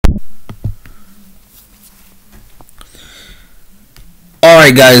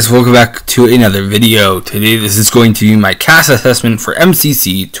Alright guys, welcome back to another video. Today this is going to be my cast assessment for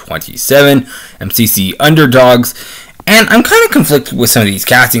MCC 27, MCC Underdogs, and I'm kind of conflicted with some of these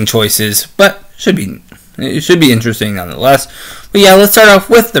casting choices, but it should be interesting nonetheless. But yeah, let's start off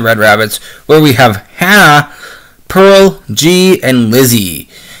with the Red Rabbits, where we have Hannah, Pearl, G, and Lizzie.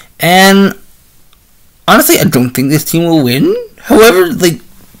 And honestly, I don't think this team will win. However,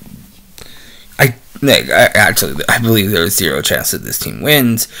 I believe there is zero chance that this team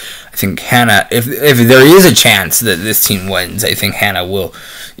wins. I think Hannah, if there is a chance that this team wins, I think Hannah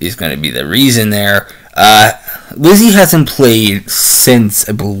is going to be the reason there. Lizzie hasn't played since,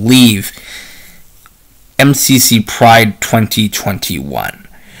 I believe, MCC Pride 2021,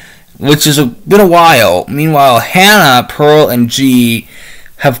 which has been a while. Meanwhile, Hannah, Pearl, and G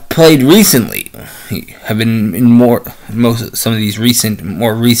have played recently. Have been in some of these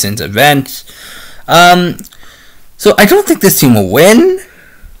more recent events. So I don't think this team will win.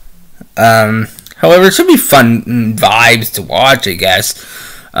 However, it should be fun vibes to watch, I guess.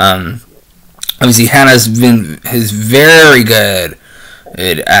 Obviously, Hannah's is very good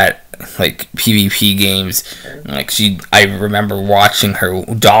at PvP games. I remember watching her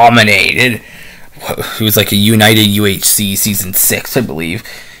dominate. It was like a United UHC Season 6, I believe.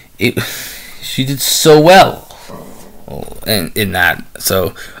 She did so well in that.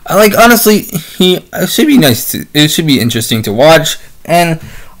 So honestly, it should be nice it should be interesting to watch. And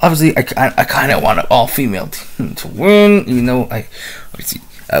obviously I kind of want an all-female team to win, even though obviously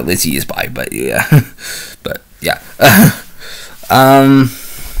Lizzie is bi, but yeah. But yeah.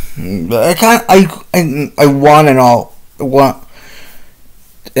 But I want an all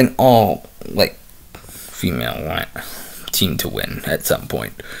female team to win at some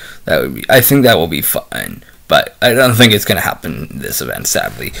point. I think that will be fun. But I don't think it's going to happen in this event,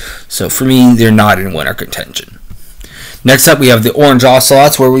 sadly. So for me, they're not in winner contention. Next up, we have the Orange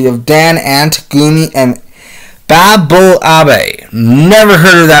Ocelots, where we have Dan, Ant, Gumi, and Babul Abe. Never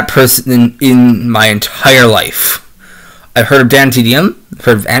heard of that person in my entire life. I've heard of Dan TDM,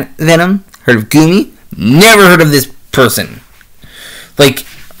 heard of Ant Venom, heard of Gumi. Never heard of this person.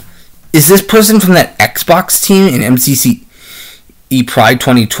 Is this person from that Xbox team in MCC Pride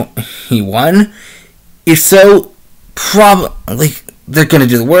 2021? If so, they're gonna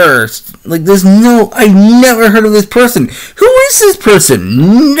do the worst. I've never heard of this person. Who is this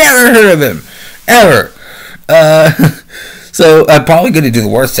person? Never heard of him, ever. So I'm probably gonna do the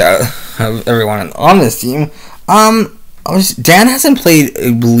worst out of everyone on this team. Dan hasn't played,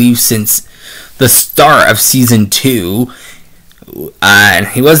 I believe, since the start of Season 2, and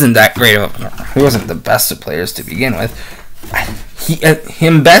he wasn't that great of he wasn't the best of players to begin with. I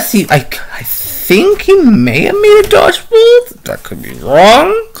think he may have made a dodgeball. That could be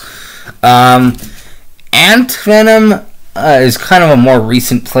wrong. Ant Venom is kind of a more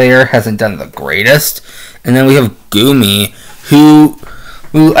recent player, hasn't done the greatest. And then we have Gumi, who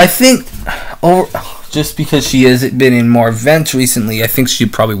I think, just because she has been in more events recently, I think she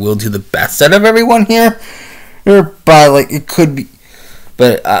probably will do the best out of everyone here. But it could be.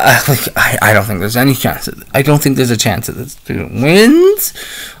 But I don't think there's any chance. I don't think there's a chance that this team wins.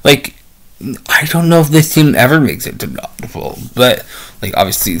 I don't know if this team ever makes it to dodgeball. But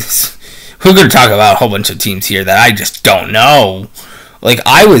obviously, we're going to talk about a whole bunch of teams here that I just don't know.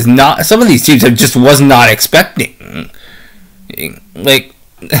 Some of these teams I just was not expecting.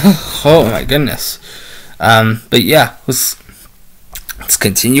 Oh my goodness. But yeah, let's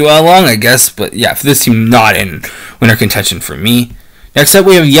continue along, I guess. But yeah, for this team, not in winner contention for me. Next up,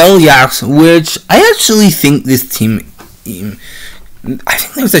 we have Yellow Yaks, which I actually think this team. I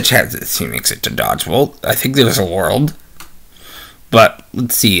think there's a chance that this team makes it to dodgeball. I think there's a world. But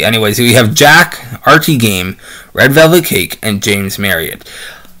let's see. Anyways, we have Jack, Archie Game, Red Velvet Cake, and James Marriott.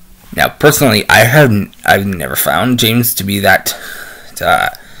 Now, personally, I've never found James to be that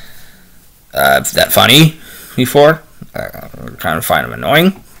funny before. I'm trying to find him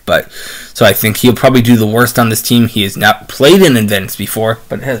annoying. So I think he'll probably do the worst on this team. He has not played in events before,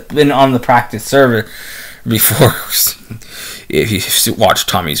 but has been on the practice server before. If you watched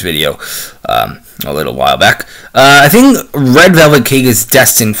Tommy's video a little while back, I think Red Velvet Cake is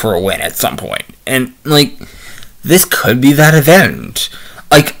destined for a win at some point, and this could be that event.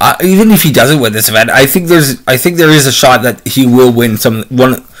 Even if he doesn't win this event, I think there is a shot that he will win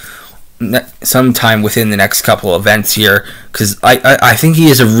sometime within the next couple of events here, because I think he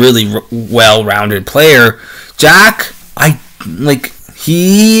is a really well-rounded player. Jack,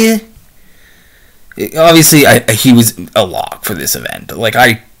 he obviously he was a lock for this event.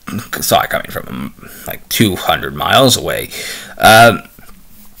 I saw it coming from 200 miles away. I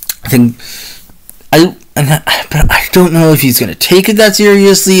think But I don't know if he's going to take it that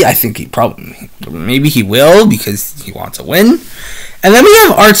seriously. I think maybe he will because he wants to win. And then we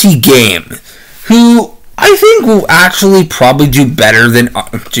have RT Game, who I think will actually probably do better than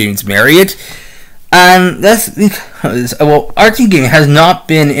James Marriott. And that's because, RT Game has not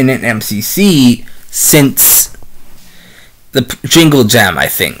been in an MCC since the Jingle Jam, I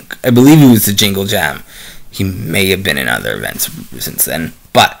think. I believe it was the Jingle Jam. He may have been in other events since then,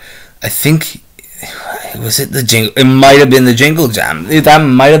 but I think it might have been the Jingle Jam. That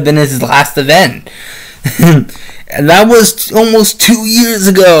might have been his last event. And that was almost 2 years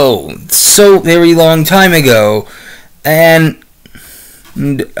ago. So very long time ago. And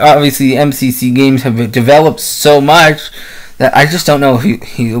obviously MCC games have developed so much that I just don't know if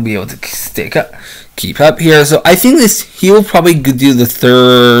he'll be able to keep up here. So I think he will probably do the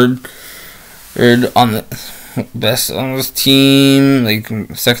third on the best on this team, like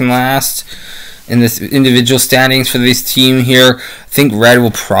second last in this individual standings for this team here. I think Red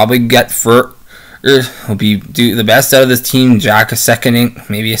will probably get he'll do the best out of this team. Jack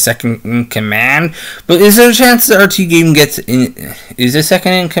maybe a second in command. But is there a chance that RT Game gets in? Is a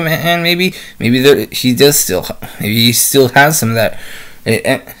second in command? Maybe he does still. Maybe he still has some of that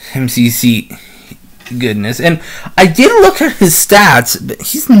MCC goodness. And I did look at his stats, but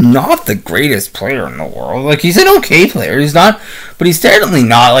he's not the greatest player in the world. Like, he's an okay player. He's not, but he's certainly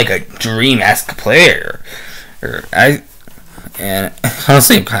not like a Dream-esque player. And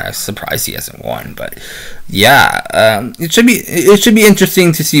honestly, I'm kind of surprised he hasn't won. But yeah, it should be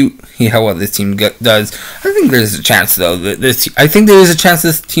interesting to see how well this team does. I think there's a chance though I think there is a chance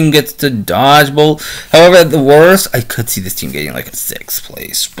this team gets to Dodgeball. However, at the worst, I could see this team getting like a 6th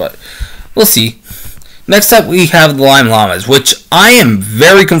place, but we'll see. Next up, we have the Lime Llamas, which I am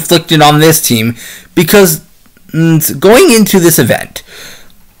very conflicted on this team because going into this event,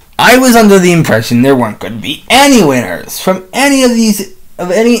 I was under the impression there weren't going to be any winners from any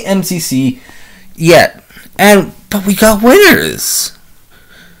MCC yet, but we got winners.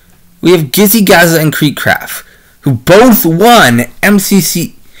 We have Gizzy Gaza and Creekcraft, who both won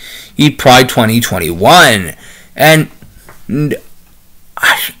MCC Pride 2021, and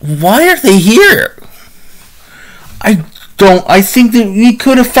why are they here? I think that we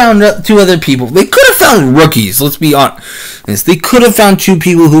could have found 2 other people. They could have found rookies, let's be honest. They could have found 2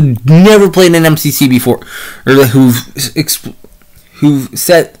 people who never played an MCC before, or who've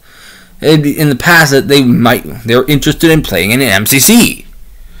said in the past that they're interested in playing in an MCC.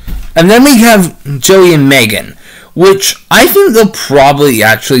 And then we have Joey and Megan, which I think they'll probably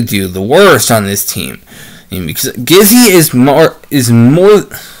actually do the worst on this team. Because Gizzy is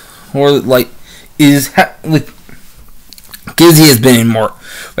Gizzy has been in more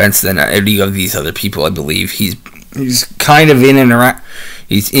events than any of these other people, I believe. He's kind of in and around.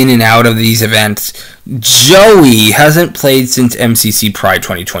 He's in and out of these events. Joey hasn't played since MCC Pride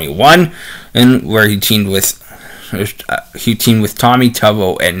 2021, and where he teamed with Tommy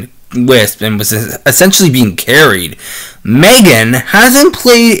Tubbo and Wisp, and was essentially being carried. Megan hasn't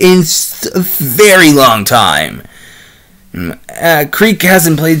played in a very long time. Creek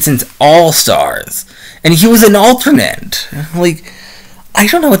hasn't played since All Stars, and he was an alternate. Like, I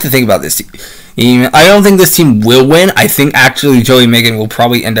don't know what to think about this team. I don't think this team will win. I think actually Joey and Megan will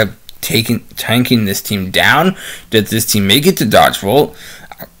probably end up tanking this team down. Does this team make it to Dodgeball?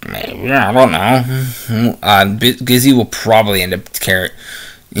 Maybe, I don't know. Gizzy will probably end up carrying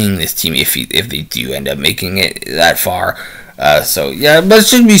this team if they do end up making it that far. So yeah, but it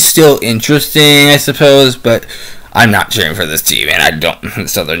should be still interesting, I suppose. But I'm not cheering for this team, and I don't.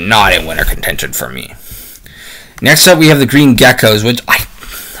 So they're not in winner contention for me. Next up, we have the Green Geckos, which I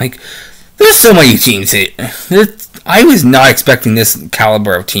like. There's so many teams here. I was not expecting this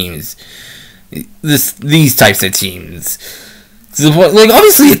caliber of teams. These types of teams. Like,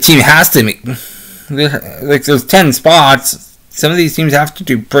 obviously, a team has to make. Like, there's 10 spots. Some of these teams have to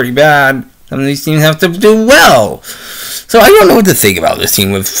do pretty bad. Some of these teams have to do well. So I don't know what to think about this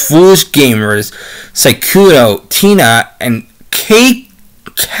team with Foolish Gamers, Saikudo, Tina, and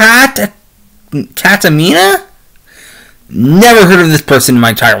Katamina? Never heard of this person in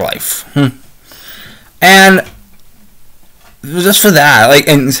my entire life. And just for that, like,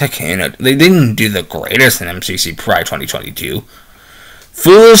 and it's like, they didn't do the greatest in MCC Pride 2022.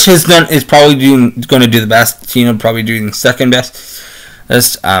 Foolish is probably going to do the best. Tina probably doing second best. They'll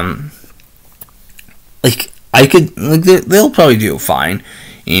probably do fine.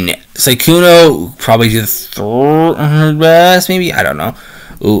 And Saikuno probably do third best, maybe. I don't know.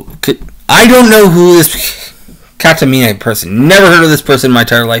 I don't know who this Katamina person. Never heard of this person in my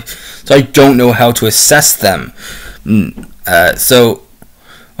entire life, so I don't know how to assess them.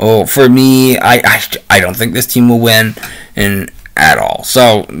 Oh, for me, I don't think this team will win at all.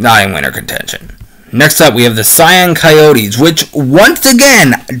 So, not in winner contention. Next up, we have the Cyan Coyotes, which, once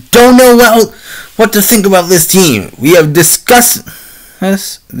again, don't know what to think about this team. We have Disguised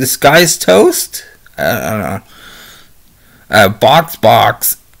Toast? I don't know.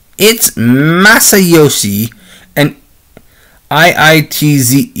 Box. It's Masayoshi and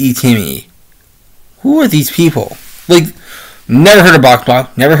IITZE Timmy. Who are these people? Like, never heard of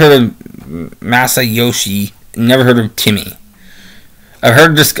Box, never heard of Masayoshi, never heard of Timmy. I've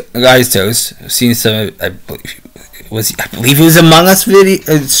heard this guy's toast. I've seen some. I believe he was Among Us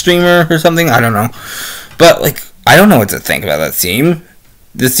video streamer or something. I don't know, but like I don't know what to think about that team.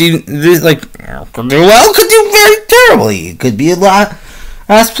 This team, could do well, could do very terribly. It could be a lot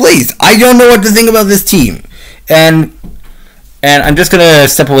last place. I don't know what to think about this team, and I'm just gonna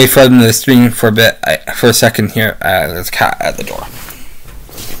step away from the stream for a second here. There's a cat at the door.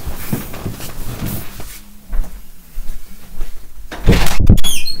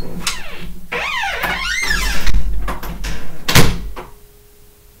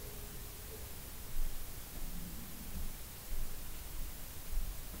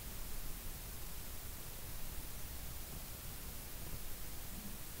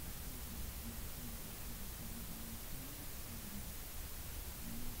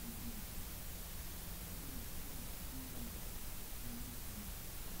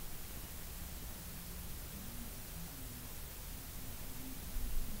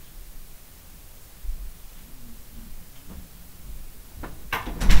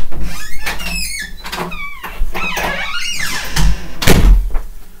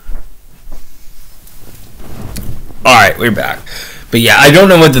 Alright, we're back. But yeah, I don't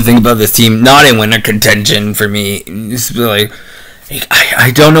know what to think about this team. Not in winner contention for me. It's like,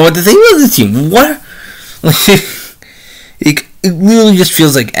 I don't know what to think about this team. What? It really just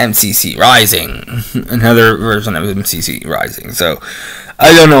feels like MCC Rising. Another version of MCC Rising. So,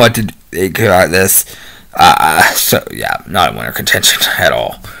 I don't know what to think about this. So, yeah, not in winner contention at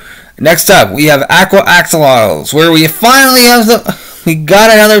all. Next up, we have Aqua Axolotls, where we finally we got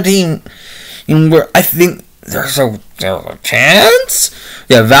another team where I think there's a chance?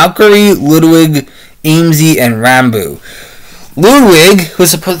 Yeah, Valkyrie, Ludwig, Amesy, and Rambo. Ludwig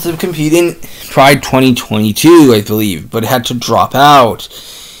was supposed to compete in Pride 2022, I believe, but had to drop out.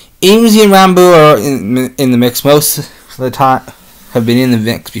 Amesy and Rambo are in the mix most of the time, have been in the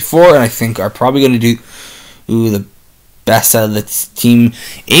mix before, and I think are probably going to do the best out of the team.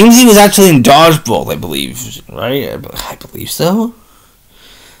 Amesy was actually in Dodgeball, I believe, right? I believe so.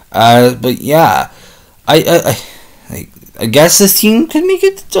 But yeah. I guess this team could make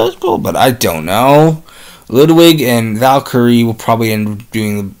it to Dodgeball, but I don't know. Ludwig and Valkyrie will probably end up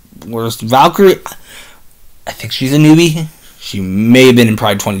doing the worst. Valkyrie, I think she's a newbie. She may have been in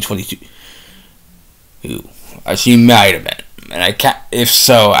Pride 2022. She might have been, and if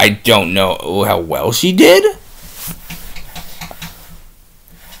so, I don't know how well she did.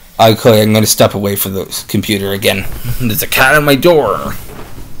 Okay, I'm going to step away from the computer again. There's a cat at my door.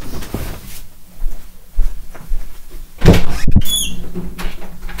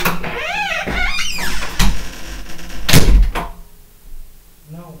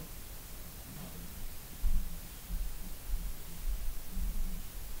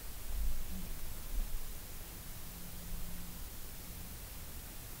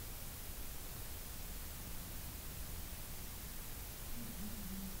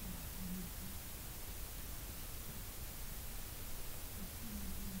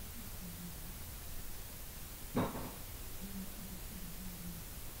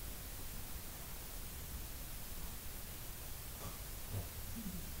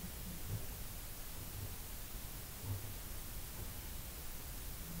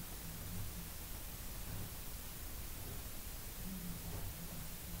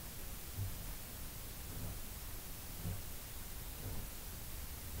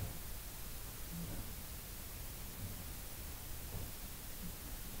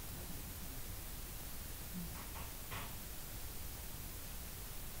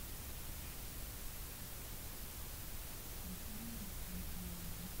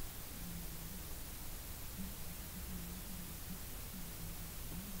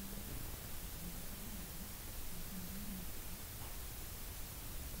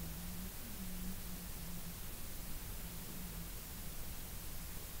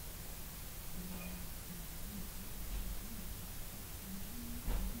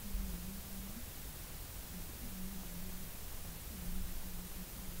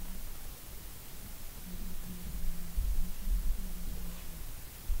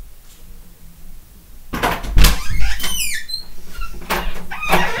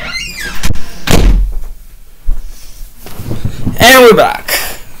 we're back.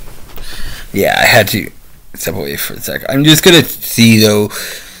 Yeah, I had to step away for a sec. I'm just gonna see though,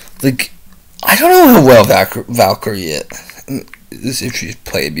 like, I don't know how well Valkyrie is, if she's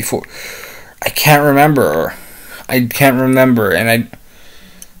played before. I can't remember, and I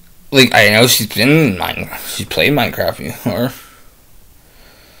know she's been in she's played Minecraft before.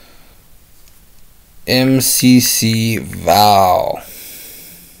 MCC Val.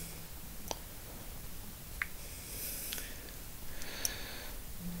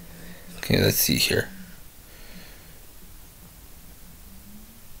 Okay, let's see here.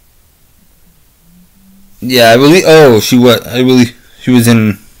 Yeah, I believe. Oh, she was. I believe she was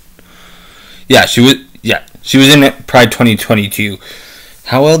in. Yeah, she was. Yeah, she was in Pride 2022.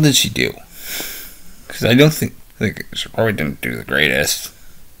 How well did she do? Because I don't think she probably didn't do the greatest.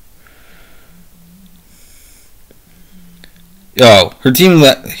 Oh, her team.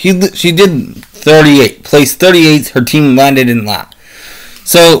 She did 38. Placed 38. Her team landed in last.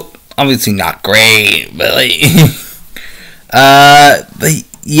 So obviously not great, but but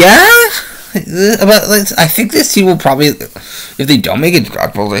yeah. But I think this team will probably, if they don't make it to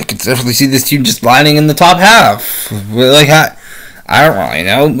Draft Bowl, I could definitely see this team just landing in the top half. I don't really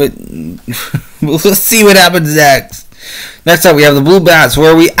know, but we'll see what happens next. Next up, we have the Blue Bats,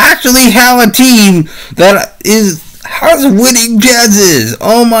 where we actually have a team that has winning chances.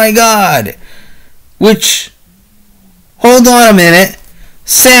 Oh my god! Hold on a minute,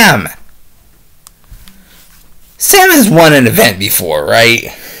 Sam has won an event before,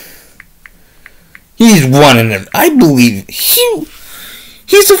 right? He's won an event. I believe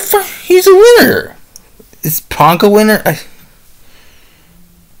he's a winner. Is Ponk a winner?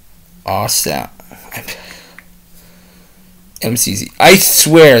 Sam. MCZ. I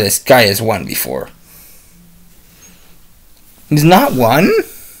swear this guy has won before. He's not won?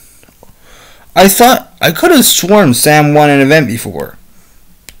 I could have sworn Sam won an event before.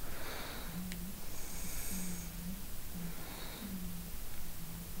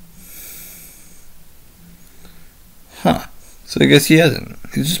 Huh. So I guess he hasn't.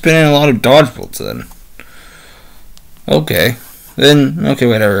 He's just been in a lot of dodgeballs then. Okay,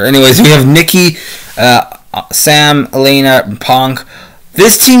 whatever. Anyways, we have Nikki, Sam, Elena, and Ponk.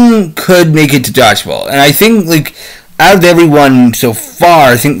 This team could make it to dodgeball, and I think out of everyone so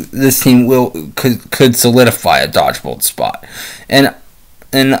far, I think this team could solidify a dodgeball spot. And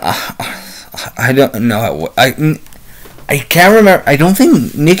I don't know I can't remember. I don't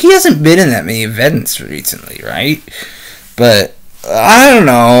think Nikki hasn't been in that many events recently, right? But I don't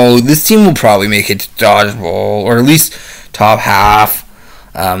know. This team will probably make it to dodgeball, or at least top half.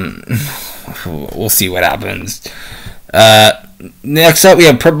 We'll see what happens. Next up, we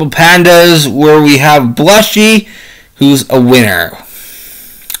have Purple Pandas, where we have Blushy, who's a winner.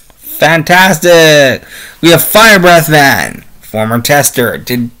 Fantastic. We have Fire Breath Man, former tester,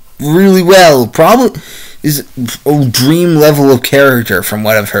 did really well. Probably is a dream level of character from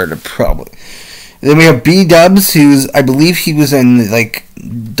what I've heard of, probably. Then we have B-Dubs, I believe he was in the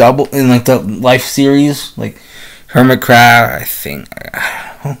Life series, Hermit Crab, I think.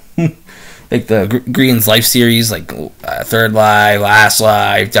 The Green's Life series, Third Life, Last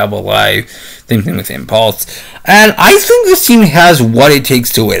Life, Double Life, same thing with Impulse. And I think this team has what it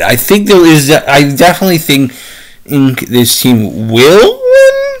takes to win. I definitely think this team will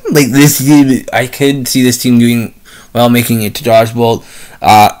win. I could see this team doing well, making it to dodgeball.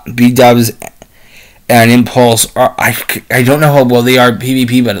 B-Dubs and Impulse I don't know how well they are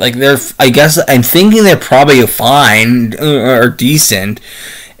PvP, but I'm thinking they're probably fine or decent.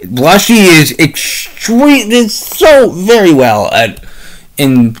 Blushy is so very well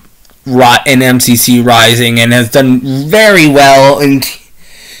in MCC Rising, and has done very well in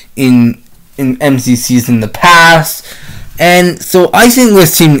MCCs in the past, and so I think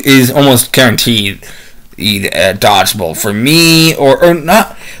this team is almost guaranteed dodgeball for me, or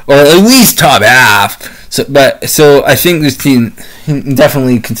not, or at least top half. So I think this team,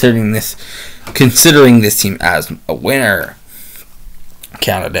 definitely considering this team as a winner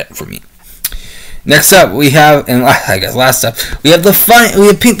candidate for me. Next up, we have, and I guess last up, we have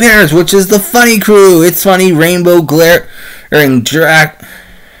Pink Parents, which is the funny crew. It's funny, Rainbow, Glare, and Draco,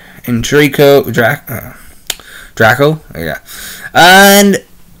 yeah, and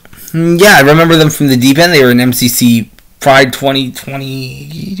yeah, I remember them from the deep end. They were in MCC Pride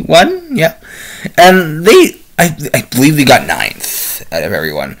 2021, yeah, and I believe they got 9th out of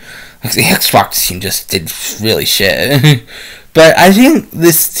everyone. The Xbox team just did really shit. But I think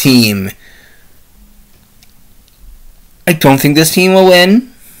this team, I don't think this team will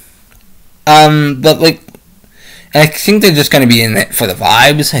win. But I think they're just going to be in it for the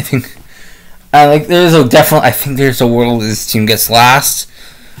vibes. I think Like there's a definitely, I think there's a world where this team gets last.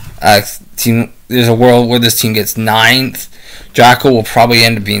 There's a world where this team gets 9th. Draco will probably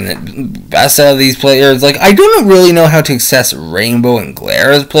end up being the best out of these players. Like, I don't really know how to assess Rainbow and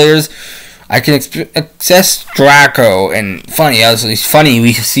Glare as players. I can assess Draco, and Funny, obviously, Funny,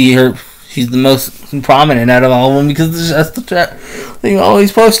 we see her, she's the most prominent out of all of them because that's the thing I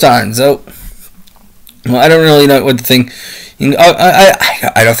always post on. So, well, I don't really know what to think.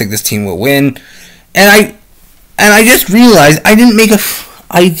 I don't think this team will win. And I just realized I didn't make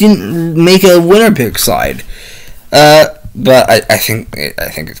a winner pick slide. But I think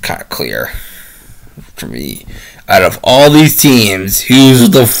it's kind of clear for me. Out of all these teams, who's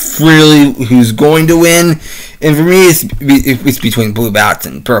going to win? And for me, it's between Blue Bats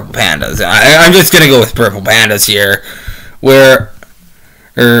and Purple Pandas. I'm just gonna go with Purple Pandas here. Hold on.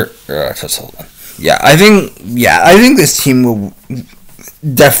 I think this team will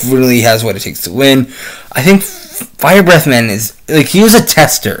definitely has what it takes to win. I think Fire Breath Man is like, he was a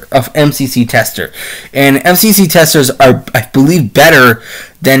tester of MCC tester, and MCC testers are, I believe, better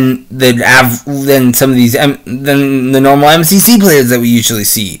than some of these than the normal MCC players that we usually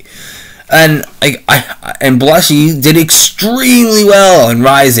see. And and Blushy did extremely well in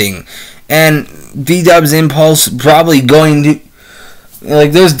Rising, and B-Dub's Impulse probably going to,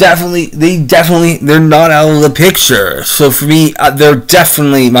 like, they're not out of the picture. So for me, they're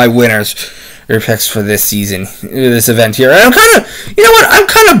definitely my winners or picks for this season, this event here. And I'm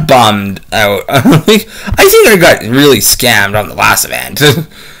kind of bummed out. I think I got really scammed on the last event.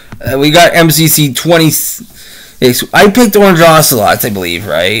 We got MCC 20. I picked Orange Ocelots, I believe,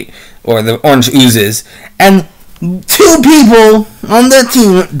 right? Or the Orange Oozes. And 2 people on that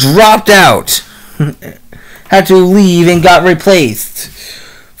team dropped out. Had to leave and got replaced.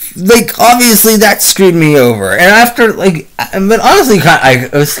 Like, obviously that screwed me over. And after, like, but honestly, I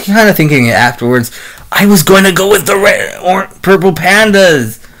was kind of thinking afterwards, I was going to go with the red or Purple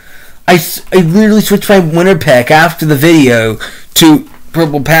Pandas. I literally switched my winner pick after the video to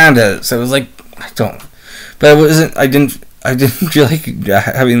Purple Pandas. So I was like, I didn't feel like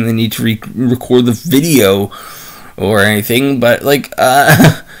having the need to record the video or anything, but like,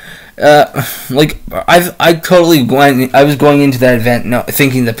 I was going into that event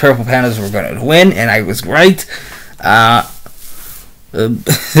thinking the Purple Pandas were going to win, and I was right. But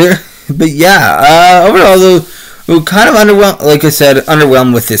yeah, overall though, we were kind of underwhelmed. Like I said,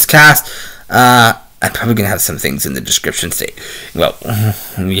 underwhelmed with this cast. I'm probably gonna have some things in the description say, well,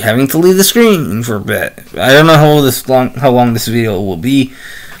 me having to leave the screen for a bit. I don't know how long this video will be,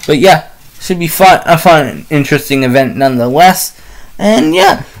 but yeah, should be a fun, interesting event nonetheless. And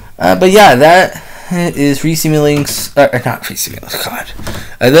yeah. But yeah, that is Resimulating, not Resimulating, God.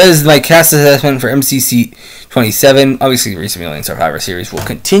 That is my cast assessment for MCC 27. Obviously, Resimulating Survivor Series will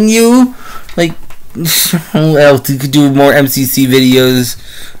continue. Like, you could do more MCC videos,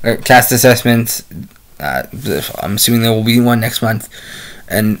 or cast assessments. I'm assuming there will be one next month.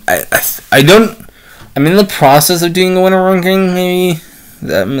 And I'm in the process of doing a winter ranking, maybe.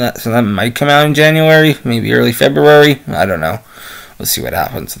 So that might come out in January, maybe early February. I don't know. We'll see what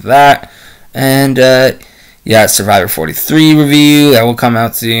happens with that. And yeah, Survivor 43 review that will come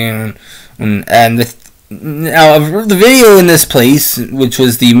out soon. And the video in this place, which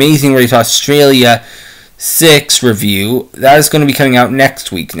was the Amazing Race Australia 6 review, that is going to be coming out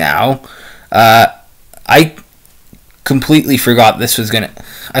next week now. I completely forgot this was gonna.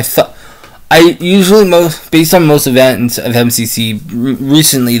 I usually based on most events of MCC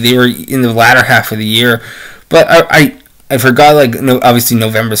recently, they were in the latter half of the year, but I forgot, like, obviously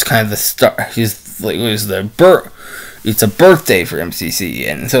November's kind of the start. It's a birthday for MCC,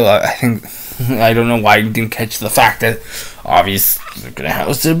 and so I think, I don't know why I didn't catch the fact that obviously they're gonna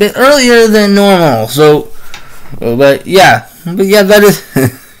host it a bit earlier than normal. So, but yeah, that is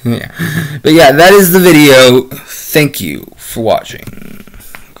but yeah, that is the video. Thank you for watching.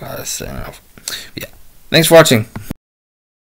 Gotta sign off. Yeah, thanks for watching.